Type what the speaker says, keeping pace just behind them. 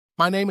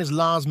My name is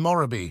Lars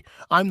Moraby.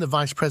 I'm the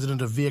Vice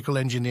President of Vehicle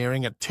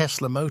Engineering at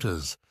Tesla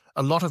Motors.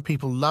 A lot of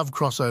people love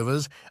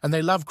crossovers, and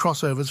they love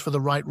crossovers for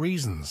the right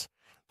reasons.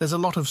 There's a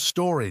lot of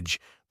storage.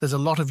 There's a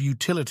lot of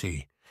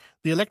utility.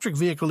 The electric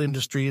vehicle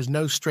industry is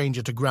no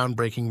stranger to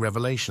groundbreaking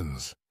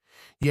revelations.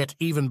 Yet,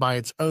 even by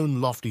its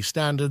own lofty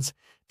standards,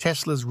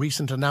 Tesla's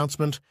recent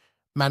announcement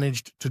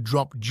managed to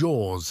drop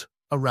jaws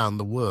around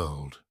the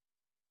world.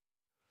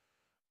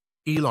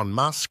 Elon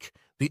Musk,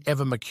 the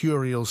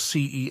ever-mercurial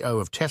CEO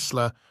of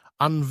Tesla,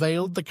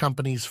 unveiled the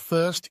company's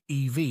first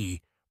EV,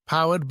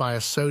 powered by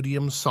a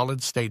sodium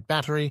solid-state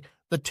battery,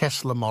 the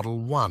Tesla Model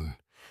 1.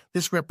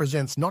 This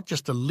represents not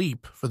just a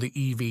leap for the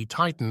EV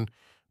titan,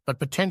 but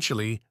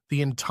potentially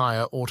the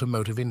entire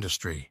automotive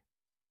industry.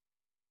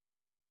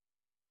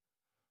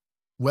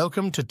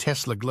 Welcome to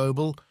Tesla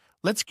Global.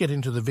 Let's get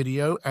into the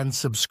video and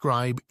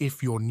subscribe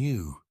if you're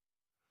new.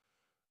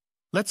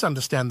 Let's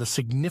understand the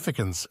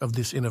significance of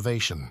this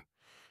innovation.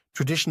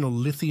 Traditional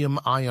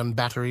lithium-ion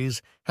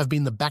batteries have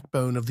been the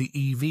backbone of the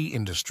EV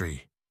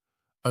industry.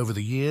 Over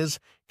the years,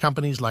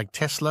 companies like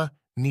Tesla,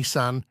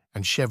 Nissan,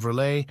 and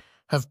Chevrolet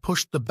have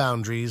pushed the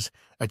boundaries,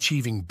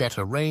 achieving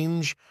better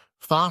range,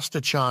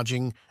 faster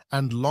charging,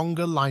 and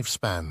longer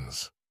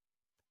lifespans.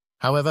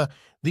 However,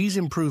 these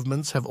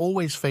improvements have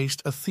always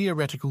faced a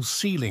theoretical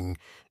ceiling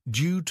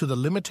due to the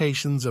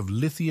limitations of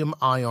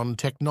lithium-ion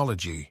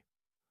technology.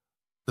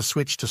 The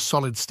switch to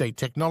solid-state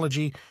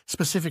technology,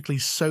 specifically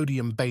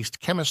sodium-based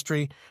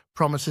chemistry,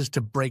 promises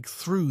to break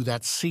through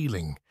that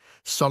ceiling.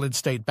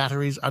 Solid-state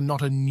batteries are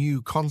not a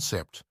new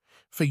concept.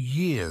 For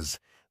years,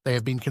 they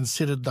have been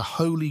considered the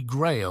holy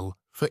grail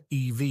for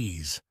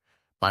EVs.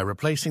 By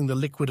replacing the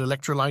liquid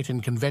electrolyte in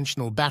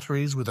conventional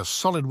batteries with a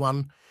solid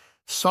one,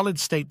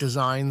 solid-state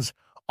designs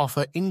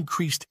offer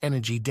increased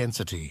energy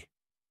density.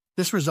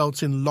 This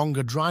results in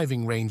longer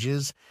driving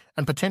ranges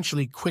and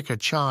potentially quicker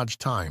charge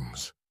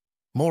times.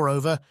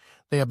 Moreover,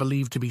 they are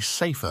believed to be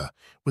safer,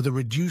 with a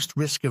reduced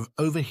risk of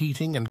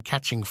overheating and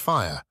catching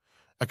fire,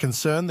 a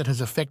concern that has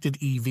affected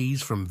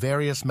EVs from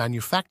various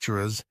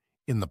manufacturers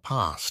in the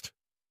past.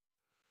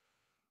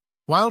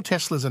 While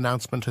Tesla's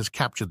announcement has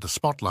captured the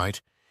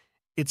spotlight,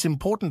 it's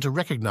important to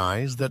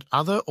recognize that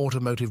other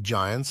automotive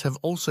giants have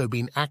also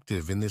been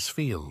active in this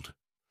field.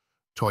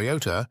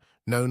 Toyota,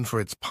 known for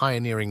its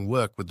pioneering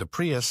work with the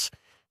Prius,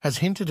 has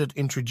hinted at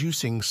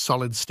introducing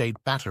solid-state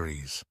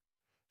batteries.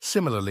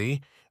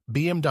 Similarly,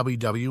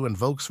 BMW and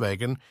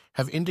Volkswagen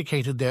have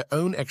indicated their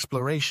own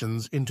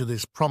explorations into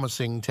this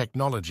promising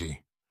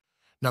technology.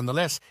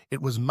 Nonetheless,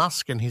 it was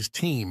Musk and his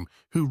team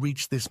who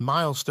reached this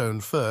milestone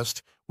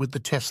first with the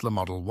Tesla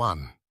Model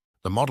 1.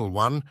 The Model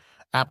 1,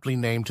 aptly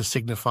named to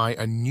signify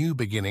a new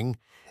beginning,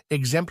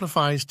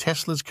 exemplifies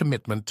Tesla's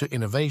commitment to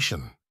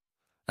innovation.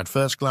 At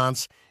first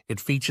glance, it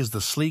features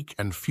the sleek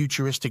and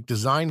futuristic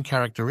design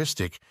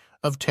characteristic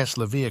of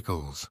Tesla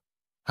vehicles.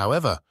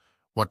 However,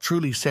 what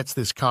truly sets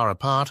this car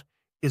apart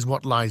is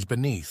what lies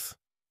beneath: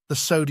 the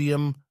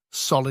sodium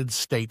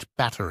solid-state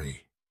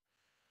battery.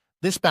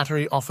 This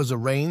battery offers a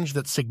range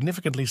that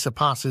significantly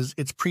surpasses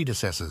its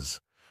predecessors.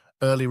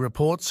 Early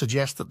reports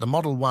suggest that the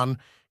Model 1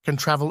 can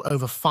travel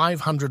over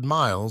 500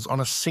 miles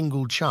on a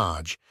single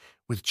charge,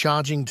 with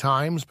charging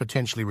times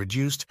potentially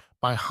reduced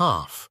by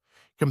half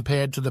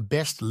compared to the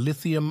best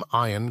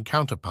lithium-ion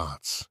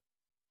counterparts.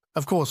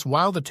 Of course,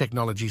 while the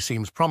technology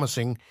seems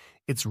promising,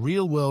 its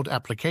real-world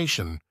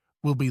application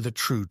will be the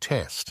true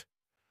test.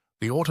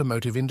 The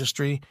automotive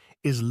industry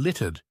is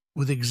littered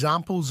with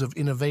examples of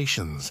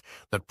innovations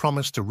that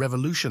promise to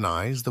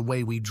revolutionize the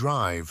way we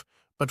drive,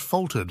 but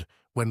faltered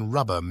when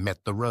rubber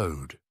met the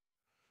road.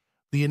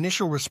 The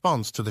initial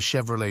response to the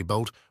Chevrolet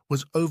Bolt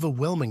was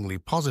overwhelmingly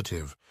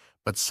positive,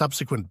 but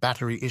subsequent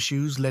battery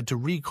issues led to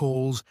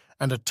recalls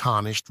and a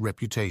tarnished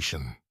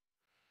reputation.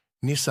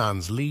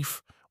 Nissan's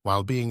Leaf,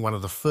 while being one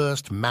of the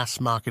first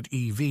mass-market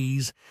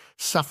EVs,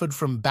 suffered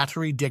from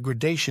battery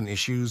degradation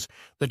issues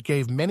that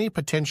gave many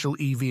potential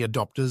EV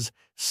adopters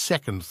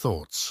second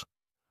thoughts.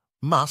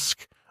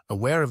 Musk,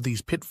 aware of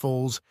these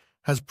pitfalls,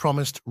 has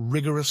promised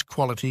rigorous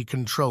quality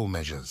control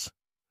measures.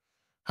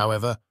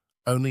 However,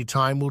 only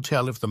time will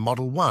tell if the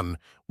Model 1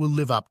 will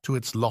live up to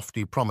its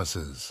lofty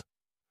promises.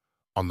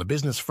 On the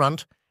business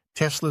front,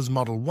 Tesla's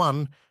Model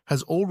 1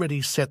 has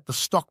already set the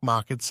stock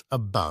markets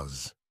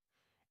abuzz.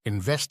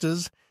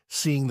 Investors,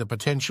 seeing the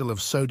potential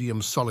of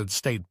sodium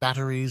solid-state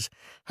batteries,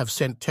 have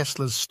sent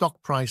Tesla's stock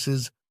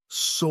prices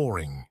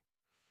soaring.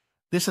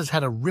 This has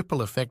had a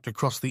ripple effect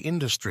across the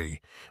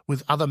industry,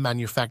 with other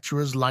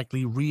manufacturers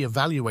likely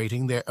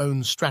re-evaluating their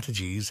own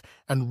strategies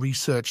and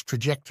research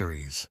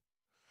trajectories.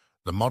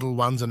 The Model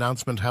 1's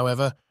announcement,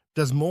 however,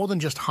 does more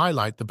than just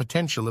highlight the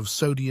potential of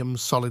sodium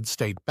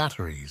solid-state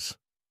batteries.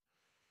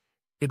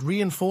 It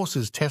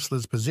reinforces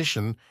Tesla's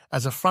position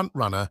as a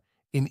front-runner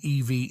in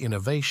EV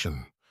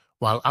innovation.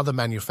 While other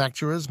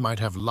manufacturers might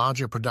have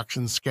larger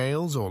production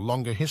scales or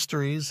longer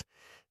histories,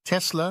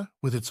 Tesla,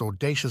 with its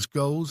audacious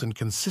goals and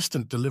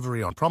consistent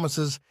delivery on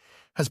promises,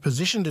 has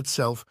positioned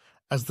itself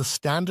as the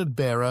standard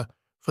bearer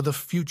for the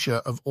future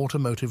of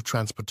automotive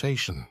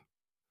transportation.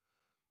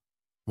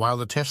 While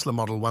the Tesla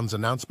Model 1's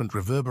announcement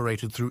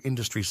reverberated through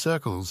industry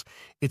circles,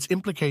 its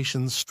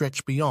implications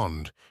stretch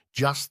beyond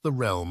just the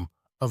realm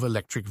of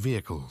electric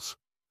vehicles.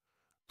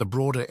 The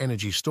broader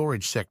energy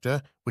storage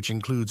sector, which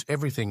includes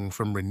everything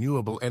from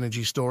renewable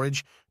energy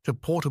storage to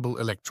portable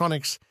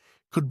electronics,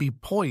 could be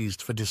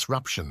poised for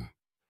disruption.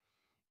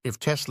 If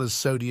Tesla's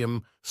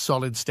sodium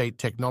solid-state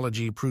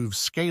technology proves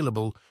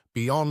scalable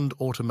beyond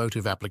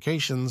automotive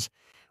applications,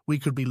 we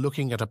could be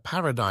looking at a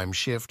paradigm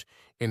shift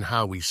in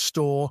how we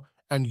store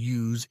and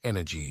use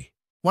energy.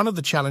 One of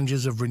the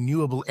challenges of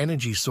renewable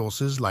energy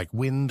sources like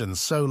wind and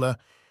solar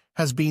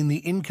has been the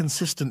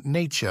inconsistent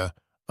nature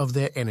of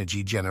their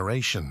energy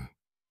generation.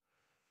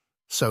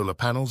 Solar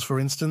panels, for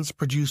instance,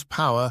 produce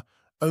power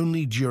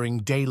only during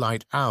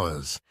daylight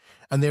hours,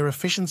 and their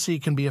efficiency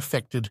can be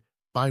affected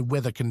by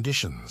weather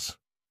conditions.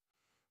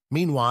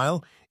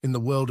 Meanwhile, in the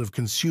world of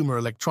consumer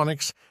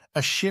electronics,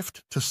 a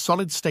shift to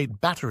solid-state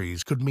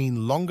batteries could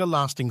mean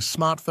longer-lasting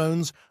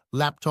smartphones,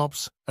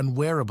 laptops, and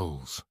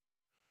wearables.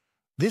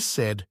 This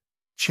said,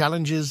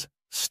 challenges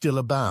still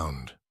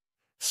abound.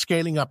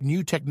 Scaling up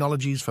new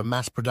technologies for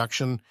mass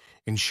production,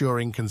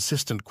 ensuring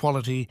consistent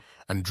quality,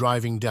 and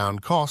driving down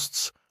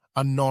costs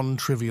are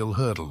non-trivial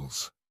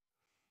hurdles.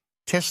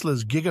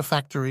 Tesla's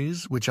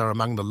gigafactories, which are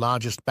among the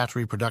largest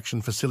battery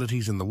production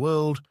facilities in the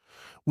world,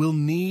 will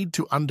need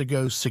to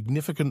undergo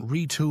significant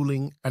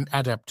retooling and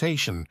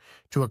adaptation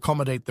to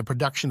accommodate the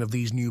production of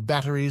these new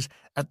batteries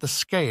at the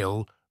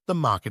scale the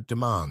market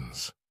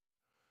demands.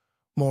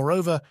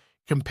 Moreover,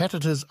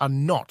 competitors are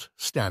not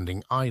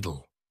standing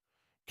idle.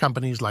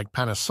 Companies like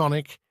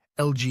Panasonic,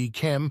 LG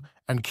Chem,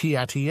 and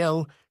Kia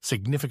TL,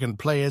 significant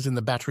players in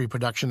the battery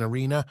production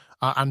arena,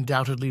 are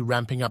undoubtedly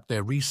ramping up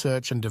their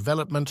research and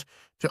development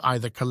to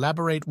either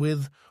collaborate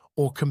with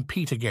or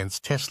compete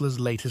against Tesla's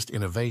latest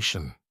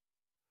innovation.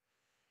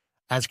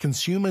 As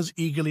consumers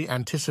eagerly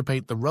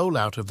anticipate the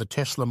rollout of the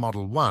Tesla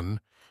Model 1,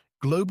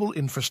 global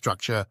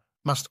infrastructure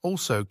must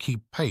also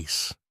keep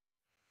pace.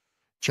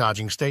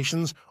 Charging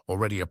stations,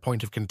 already a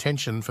point of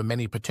contention for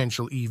many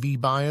potential EV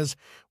buyers,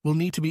 will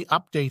need to be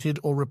updated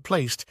or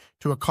replaced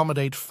to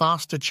accommodate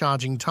faster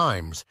charging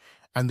times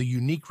and the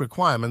unique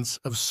requirements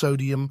of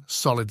sodium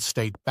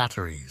solid-state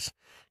batteries.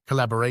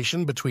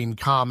 Collaboration between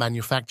car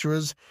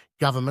manufacturers,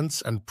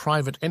 governments, and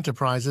private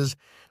enterprises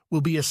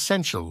will be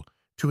essential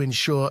to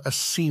ensure a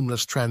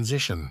seamless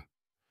transition.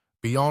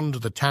 Beyond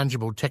the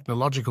tangible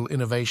technological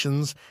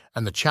innovations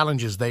and the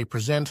challenges they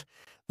present,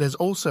 there's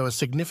also a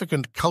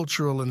significant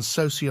cultural and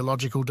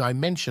sociological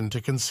dimension to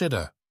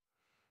consider.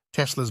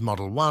 Tesla's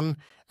Model 1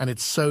 and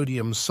its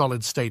sodium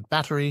solid-state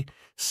battery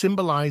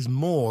symbolize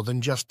more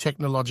than just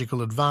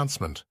technological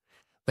advancement.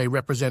 They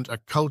represent a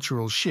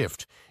cultural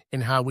shift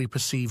in how we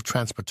perceive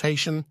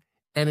transportation,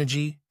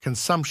 energy,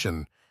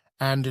 consumption,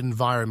 and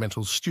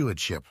environmental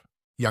stewardship.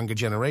 Younger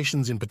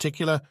generations, in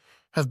particular,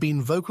 have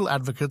been vocal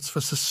advocates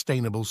for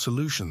sustainable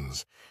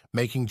solutions,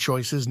 making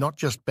choices not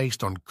just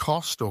based on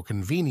cost or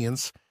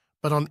convenience,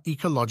 but on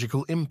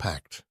ecological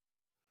impact.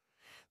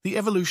 The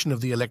evolution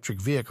of the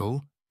electric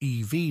vehicle,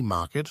 EV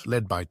market,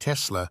 led by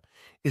Tesla,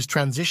 is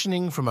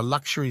transitioning from a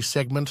luxury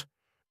segment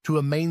to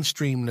a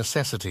mainstream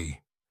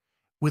necessity.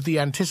 With the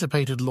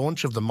anticipated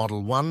launch of the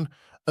Model 1,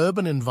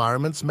 urban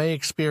environments may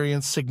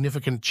experience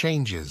significant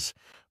changes.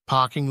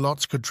 Parking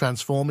lots could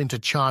transform into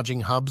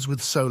charging hubs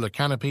with solar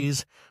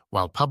canopies,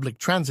 while public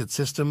transit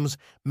systems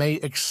may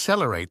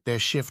accelerate their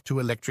shift to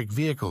electric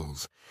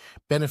vehicles,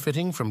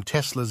 benefiting from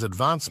Tesla's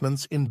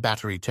advancements in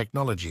battery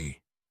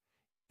technology.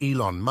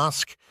 Elon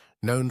Musk,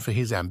 known for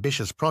his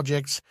ambitious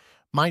projects,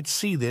 might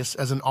see this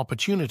as an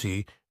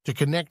opportunity to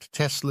connect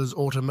Tesla's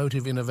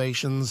automotive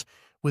innovations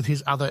with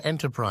his other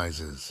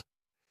enterprises.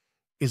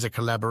 Is a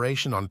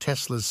collaboration on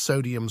Tesla's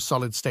sodium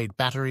solid-state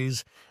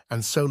batteries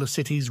and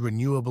SolarCity's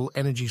renewable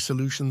energy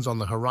solutions on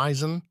the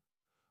horizon?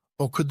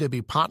 Or could there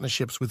be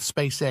partnerships with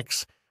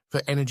SpaceX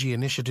for energy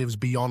initiatives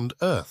beyond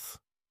Earth?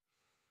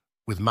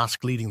 With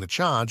Musk leading the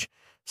charge,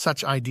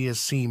 such ideas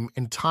seem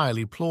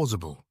entirely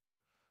plausible.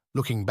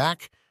 Looking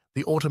back,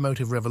 the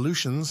automotive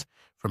revolutions,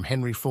 from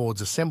Henry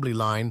Ford's assembly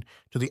line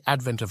to the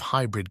advent of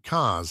hybrid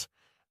cars,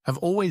 have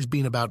always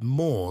been about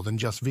more than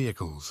just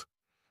vehicles.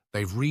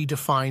 They've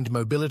redefined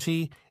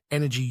mobility,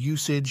 energy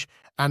usage,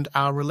 and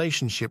our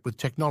relationship with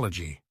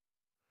technology.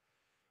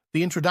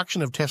 The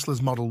introduction of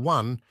Tesla's Model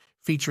 1,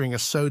 featuring a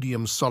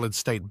sodium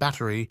solid-state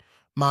battery,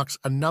 marks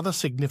another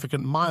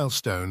significant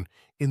milestone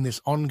in this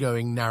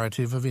ongoing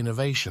narrative of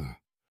innovation.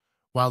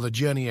 While the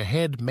journey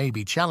ahead may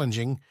be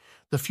challenging,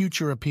 the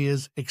future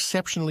appears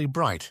exceptionally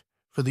bright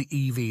for the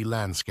EV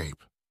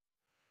landscape.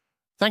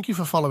 Thank you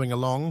for following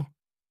along.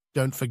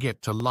 Don't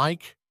forget to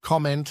like,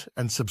 comment,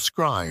 and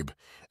subscribe,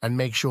 and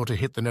make sure to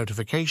hit the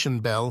notification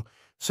bell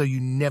so you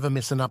never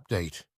miss an update.